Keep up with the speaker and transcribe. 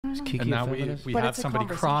And now we have somebody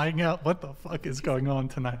crying out. What the fuck is going on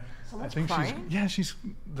tonight? Someone's I think crying? she's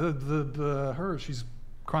she's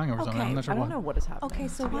crying over something. I'm not sure I don't know what is happening. Okay,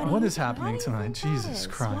 so what is happening tonight? Jesus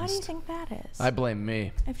Christ. Why do you think that is? I blame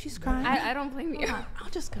me. If she's crying, I don't blame you. I'll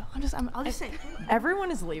just go. I'll just say. Everyone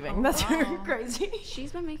is leaving. That's crazy.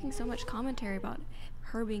 She's been making so much commentary about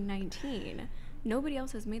her being 19. Nobody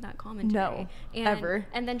else has made that commentary. No, ever.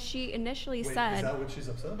 And then she initially Wait, said, is that what she's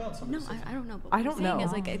upset about? no, I don't know. But I what don't I'm saying know.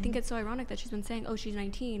 is, like, I think it's so ironic that she's been saying, oh, she's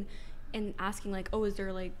 19, and asking, like, oh, is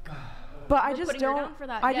there, like... But I we're just putting her don't. down for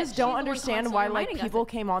that. I Yet just she's don't the one understand why constantly like reminding us people it.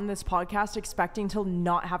 came on this podcast expecting to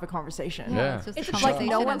not have a conversation. Yeah. It's just It's a just Like conversation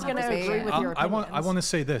no and one's gonna conversation. agree with your I opinions. want to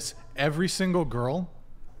say this. Every single girl.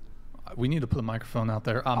 We need to put a microphone out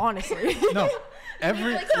there. Honestly. No.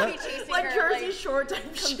 Every. like Jersey Shore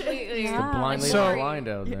type shit. Completely. Blindly So- blind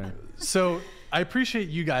out there. So I appreciate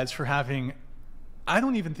you guys for having. I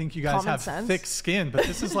don't even think you guys Common have sense. thick skin, but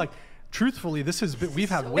this is like. Truthfully, this has been. We've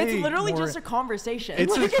had way. It's literally more, just a conversation.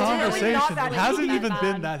 It's a Like, really conversation. not that It hasn't heavy. even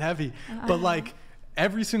been that heavy. But like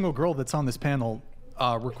every single girl that's on this panel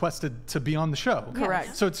requested to be on the show.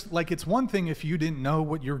 Correct. So it's like it's one thing if you didn't know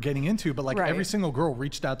what you're getting into, but like Right. every single girl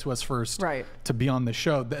reached out to us first Right. to be on the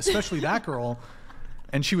show. Especially that girl.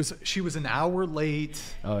 And she was an hour late.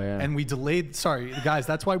 Oh, yeah. And we delayed. Sorry, guys.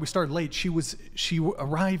 That's why we started late. She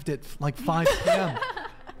arrived at like 5 p.m.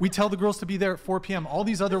 We tell the girls to be there at 4 p.m. All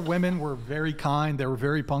these other women were very kind. They were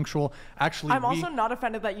very punctual. Actually, I'm also not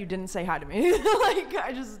offended that you didn't say hi to me. Like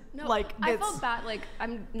I just No, like I it's felt bad. Like,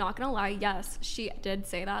 I'm not gonna lie. Yes, she did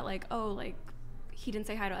say that. Like, oh, like he didn't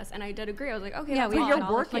say hi to us, and I did agree. I was like, okay, Yeah, that's we fine. you're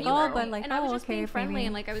acknowledge, working, like, oh, though. but like, and I was oh, just okay, being friendly, maybe.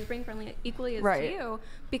 and like I was being friendly equally as Right. to you,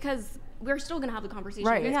 because we're still gonna have the conversation.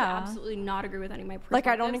 Right. You guys Yeah. could absolutely not agree with any of my like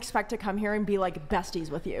I don't perspectives. expect to come here and be like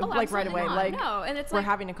besties with you Oh, like right absolutely away. not. Like no, and it's we're like,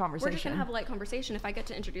 having a We're just conversation. gonna have a light conversation if I get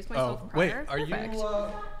to introduce Oh, myself. wait. prior. Are you? Perfect.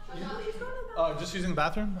 Just using the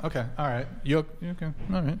bathroom? Okay. All right. You okay?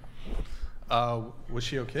 All right. Was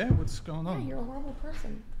she okay? What's going on? Yeah, you're a horrible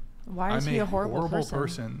person. Why is I'm he a horrible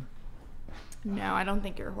person. No, I don't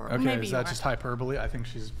think you're horrible. Okay, Maybe is you that are. just hyperbole? I think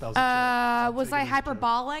that was a joke. I'll Was take I it as a joke.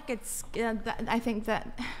 hyperbolic? It's. I think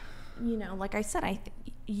that, like I said,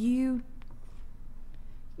 you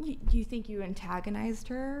think you antagonized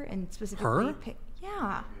her and specifically. Her?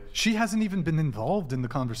 Yeah. She hasn't even been involved in the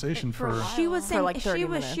conversation for. She was For like 30 she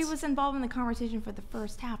minutes. was involved in the conversation for the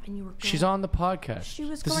first half, and you were. She's on the podcast. She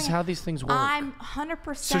was. This is going- how these things work. I'm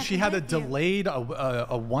 100%. So she had a with you. delayed,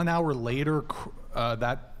 a 1 hour later.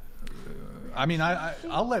 I mean,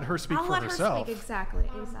 I'll let her speak I'll for let herself. her speak. Exactly.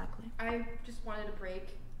 I just wanted a break.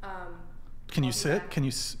 Can you I'll be sit? back. Can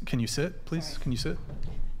you sit, please? Sorry. Can you sit?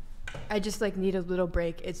 I just like need a little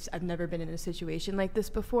break. I've never been in a situation like this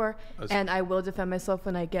before, and I will defend myself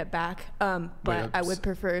when I get back. But I would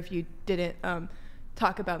prefer if you didn't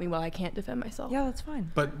talk about me while I can't defend myself. Yeah, that's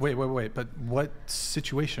fine. But wait. But what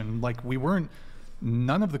situation? Like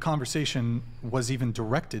none of the conversation was even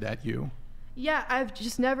directed at you. Yeah, I've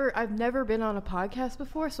never been on a podcast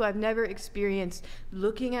before, so I've never experienced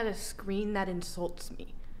looking at a screen that insults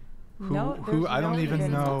me. Who I don't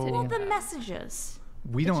even know. Well, the messages.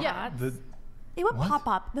 We don't. Yeah. They would What? pop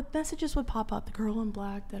up. The messages would pop up. The girl in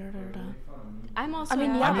black. Da da da da. I'm also. I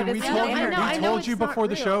mean, yeah, I mean, but we it's told the you. internet. We I know told you it's not before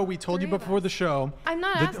the real. show. We told you Three of before the us. show. I'm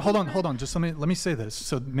not asking Hold on, for- hold on. Just let me say this.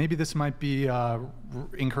 So maybe this might be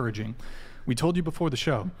encouraging. We told you before the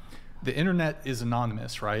show. The internet is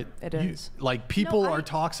anonymous, right? It is. Like people No, are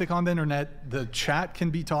toxic on the internet. The chat can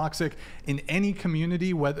be toxic in any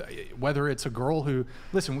community, whether it's a girl who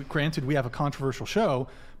listen. Granted, we have a controversial show,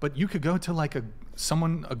 but you could go to like a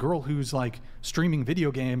girl who's like streaming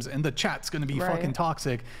video games, and the chat's going to be Right. fucking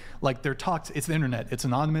toxic. Like they're toxic. It's the internet. It's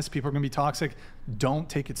anonymous. People are going to be toxic. Don't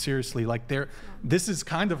take it seriously. Like this is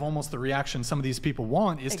kind of almost the reaction some of these people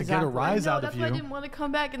want is to get a Exactly. rise No, out that's of why I you. didn't want to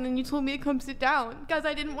come back, and then you told me to come sit down because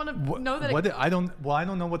I didn't want to know that. I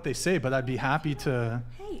don't know what they say, but I'd be happy to.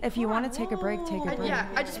 If you want to take a break, take a break. Yeah,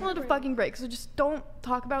 I just wanted a fucking break. So just don't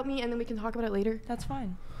talk about me, and then we can talk about it later. That's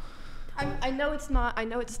fine. I know it's not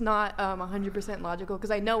 100% logical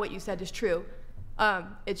because I know what you said is true.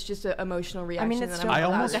 It's just an emotional reaction. it's that still- I'm I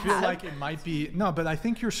allowed almost to feel have. like it might be no, but I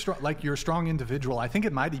think you're a strong individual. I think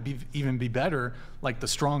it might even be better, like the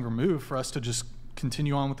stronger move for us to just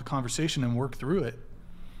continue on with the conversation and work through it.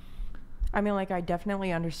 I mean, like I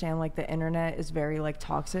definitely understand like the internet is very like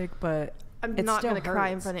toxic, but I'm it not still gonna cry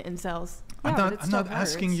in hurts. front of incels. Yeah, but it I'm still not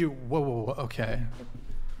asking hurts. you. Whoa. Okay.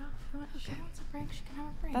 If she wants a break, she can have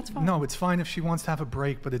a break. That's fine. No, it's fine if she wants to have a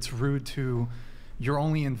break, but it's rude to. You're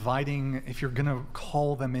only inviting if you're gonna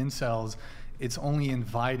call them incels. It's only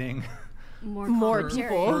inviting More commentary.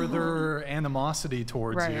 people. further animosity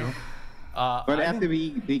towards Right. you. But at the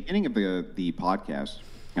beginning of the podcast,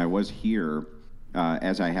 I was here,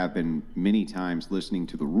 as I have been many times, listening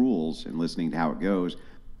to the rules and listening to how it goes.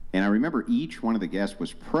 And I remember each one of the guests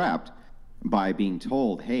was prepped by being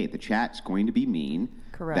told, hey, the chat's going to be mean.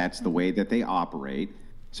 Correct. That's the way that they operate.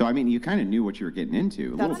 So, I mean, you kind of knew what you were getting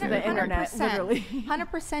into. That's the internet, literally.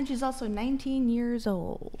 100%. She's also 19 years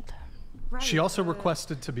old. Right. She also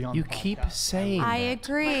requested to be on. You the keep podcast. saying. I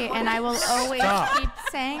agree, and I will always keep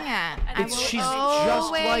saying it. She's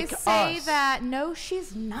always just say like us. that. No,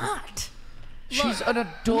 she's not. She's an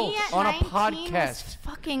adult Me at on a 19 was podcast.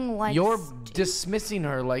 fucking like. You're dismissing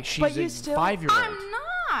her like she's But you a still- 5-year-old. I'm not.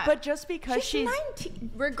 But just because she's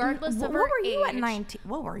 19, regardless of what her were you at age. 19?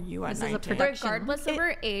 What were you at This is a 19? production. Regardless of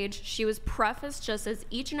her age, she was prefaced just as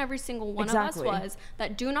each and every single one Exactly. of us was,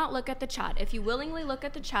 that do not look at the chat. If you willingly look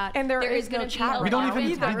at the chat, And there is going no to chat be a We don't lot of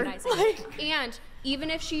even- antagonizing. Like- And even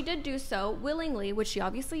if she did do so willingly, which she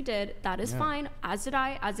obviously did, that is fine, as did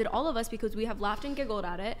I, as did all of us, because we have laughed and giggled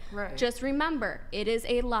at it. Right. Just remember, it is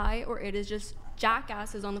a lie, or it is just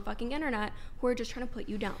jackasses on the fucking internet who are just trying to put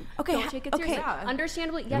you down. Okay, Don't take it okay. seriously. Yeah.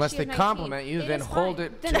 Understandably, yes, Unless she they is 19. compliment you, then is hold fine.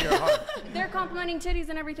 it to your heart. They're complimenting titties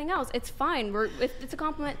and everything else. It's fine. If it's a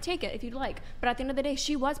compliment, take it if you'd like. But at the end of the day,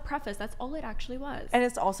 she was prefaced. That's all it actually was. And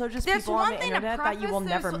it's also just There's people on one the thing to internet preface. that you will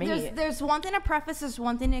never meet. There's one thing to preface. There's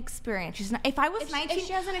one thing to experience. She's not, if I was If 19,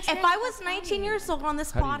 she hasn't if I experienced, was that's 19 fine. years old on this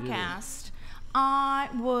How do you do it? podcast, I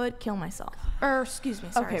would kill myself. Or excuse me.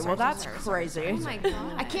 Sorry, Okay, sorry, well, sorry, that's sorry, crazy. Oh my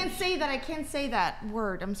god. I can't say that. I can't say that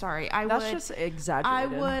word. I'm sorry. I That's would. just I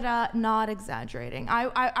exaggerated. would not exaggerating.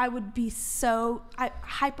 I would be so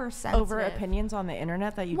hypersensitive. Over opinions on the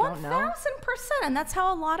internet that you don't know. 1000%, and that's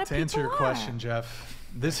how a lot of To people answer your are. question, Jeff,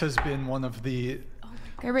 this has been one of the.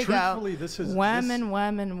 Here we Truthfully, go. this is women,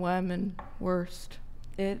 worst.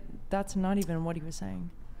 That's not even what he was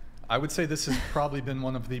saying. I would say this has probably been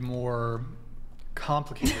one of the more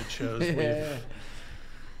complicated shows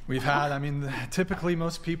we've had. I mean, typically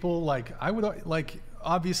most people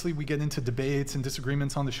obviously we get into debates and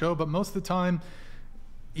disagreements on the show, but most of the time,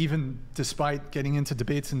 even despite getting into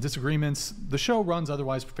debates and disagreements, the show runs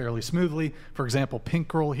otherwise fairly smoothly. For example, Pink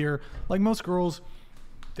Girl here, like most girls,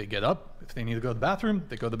 they get up. If they need to go to the bathroom,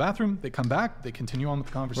 they go to the bathroom. They come back. They continue on with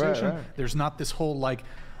the conversation. Right. There's not this whole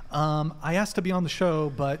I asked to be on the show,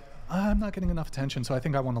 but I'm not getting enough attention, so I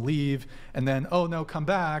think I want to leave. And then, oh no, come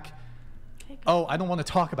back. Oh, I don't want to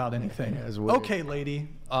talk about anything. That's weird. Okay, lady.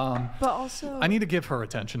 But also, I need to give her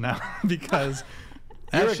attention now because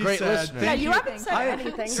You're as a she great said, listener. thank you haven't said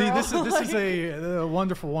anything, See, girl. this is a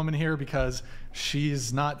wonderful woman here because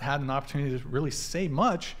she's not had an opportunity to really say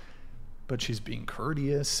much, but she's being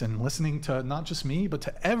courteous and listening to not just me, but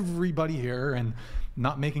to everybody here and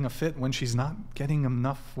not making a fit when she's not getting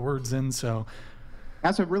enough words in. So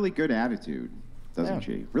Has a really good attitude, doesn't Yeah.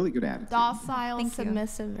 she? Really good attitude. Docile, Thank you.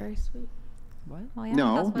 submissive, very sweet. what? Well, yeah,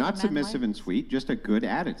 No, that's what not men submissive like. and sweet, just a good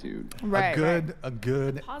attitude. Right. a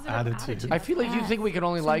good Positive attitude. attitude. I feel like you Yes. think we can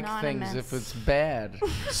only like things Synonymous. if it's bad.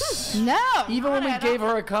 No. Even when we not at gave all.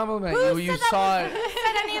 her a compliment, Who you said that saw was- it. Who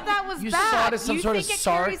said any of that was You bad? saw it as some You sort of think it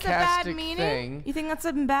carries a bad sarcastic meaning? thing. You think that's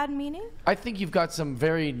a bad meaning? I think you've got some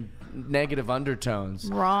very negative undertones.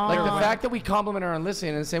 Wrong. Like the fact that we compliment her on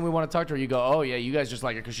listening and saying we want to talk to her, you go, oh yeah, you guys just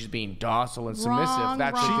like her because she's being docile and submissive. Wrong,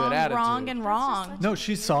 That's wrong, a good attitude. Wrong and wrong. No,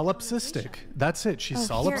 she's solipsistic. That's it. She's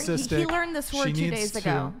solipsistic. He learned this word She 2 needs days to-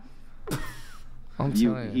 ago. I'm He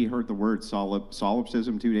telling you. heard the word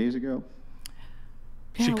solipsism 2 days ago.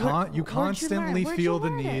 You Yeah, constantly where'd feel you the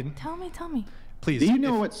learn it? need. Tell me. Please. Do you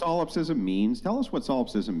know if- what solipsism means? Tell us what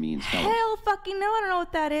solipsism means. Tell us. Hell fucking no, I don't know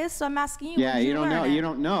what that is, so I'm asking you. Yeah, where'd you don't learn know. it? You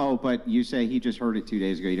don't know, but you say he just heard it 2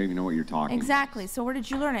 days ago. You don't even know what you're talking. Exactly. So where did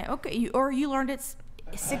you learn it? Okay, you learned it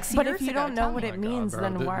 6 But years if you ago. don't know Tell what me. it means, bro,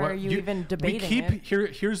 then why are you even debating we keep,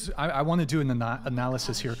 it? Here's I want to do an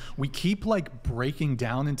analysis here. We keep breaking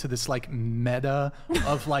down into this meta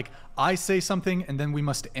of I say something and then we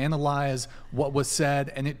must analyze what was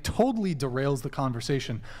said, and it totally derails the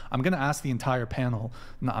conversation. I'm going to ask the entire panel.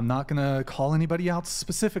 I'm not going to call anybody out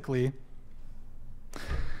specifically.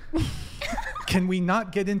 Can we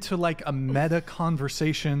not get into a meta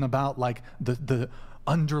conversation about the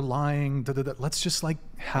underlying let's just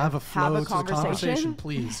have a flow to the conversation? conversation,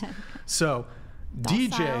 please. So DJ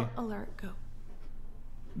Docile alert, go.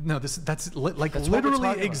 no, that's what we're literally talking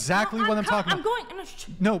about. exactly what I'm talking about. I'm going.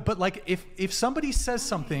 No, but if somebody says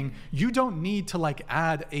something, you don't need to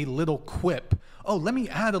add a little quip. Oh, let me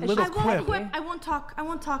add a little I won't quip. I won't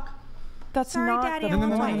talk. That's Sorry, not Daddy, the I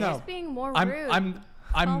won't point. talk. No. Just being more I'm rude. I'm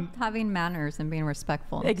having manners and being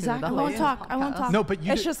respectful. Exactly. I won't talk. I won't talk. No, but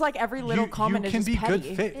It's just like every little comment is can just be petty.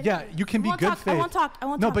 good faith. Yeah, you can be good faith. I won't talk. I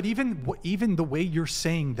won't No, talk. but even the way you're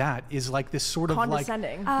saying that is like this sort of like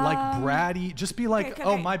Condescending. bratty. Just be like, okay,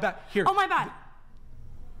 oh okay. my bad. Here. Oh my bad.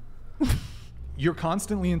 You're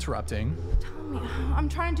constantly interrupting. Tell me. I'm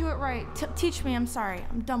trying to do it right. Teach me. I'm sorry.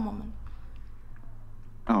 I'm a dumb woman.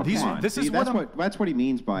 Oh, These- come on. this is See, what that's what he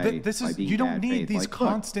means by This by is being you don't bad need faith. these Like, look,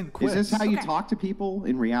 constant quips. Is this how you Okay. talk to people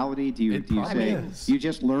in reality? Do you It do you probably say is. you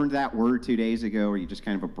just learned that word 2 days ago, or you just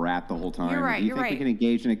kind of a brat the whole time? You're right, Or do you you're think we right. can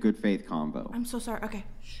engage in a good faith convo? I'm so sorry. Okay.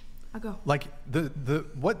 Shh. I'll go. Like the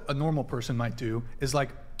what a normal person might do is like,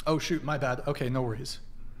 oh shoot, my bad. Okay, no worries.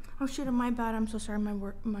 Oh shit, my bad. I'm so sorry. My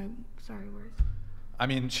sorry words. I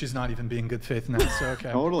mean, she's not even being good faith now, so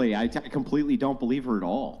okay. Totally. I completely don't believe her at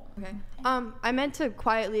all. Okay. I meant to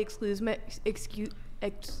quietly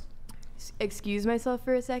excuse myself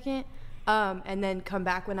for a second, and then come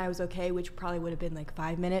back when I was okay, which probably would have been like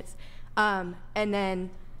 5 minutes. And then,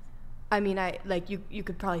 I mean, you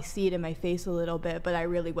could probably see it in my face a little bit, but I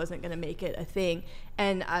really wasn't gonna make it a thing.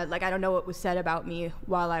 And I don't know what was said about me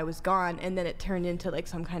while I was gone, and then it turned into like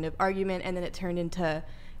some kind of argument, and then it turned into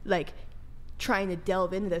like trying to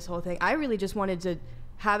delve into this whole thing. I really just wanted to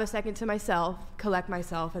have a second to myself, collect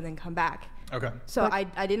myself, and then come back. Okay. So I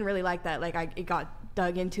didn't really like that. Like it got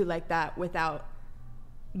dug into like that without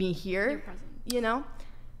me here, you know?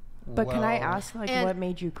 But can I Well- ask, like, And- what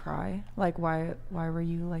made you cry? Like, why were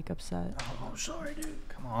you like upset? Oh, sorry, dude.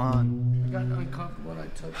 Come on. I got uncomfortable when I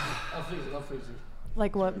touched it. I'll fix it.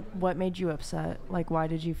 Like, what made you upset? Like, why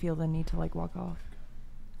did you feel the need to like walk off?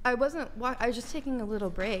 I wasn't. I was just taking a little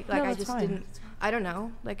break. Like No, I that's just fine. didn't. I don't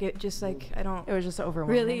know. Like it just like I don't. It was just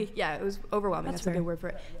overwhelming. Really, yeah, it was overwhelming. That's That's a fair. good word for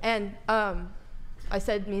it. And I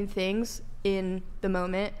said mean things in the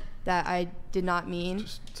moment that I did not mean.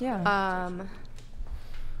 Yeah.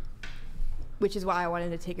 Which is why I wanted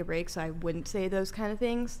to take a break so I wouldn't say those kind of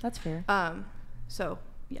things. That's fair. So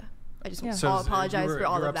yeah, I just Yeah. I'll apologize for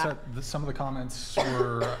all you're of that. upset. Some of the comments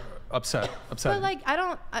were upset. But like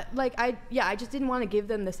I just didn't want to give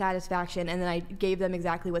them the satisfaction, and then I gave them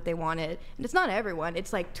exactly what they wanted. And it's not everyone;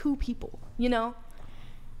 it's like 2 people, you know.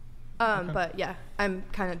 Okay. But yeah, I'm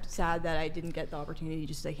kind of sad that I didn't get the opportunity to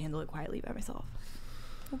just like handle it quietly by myself.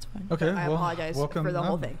 That's fine. Okay, I well, apologize welcome, for the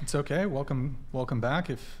whole thing. It's okay. Welcome back.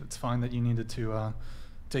 If it's fine that you needed to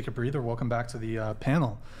take a breather, welcome back to the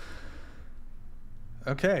panel.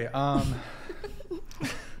 Okay.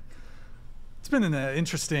 It's been an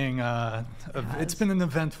interesting. It's been an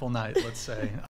eventful night, let's say.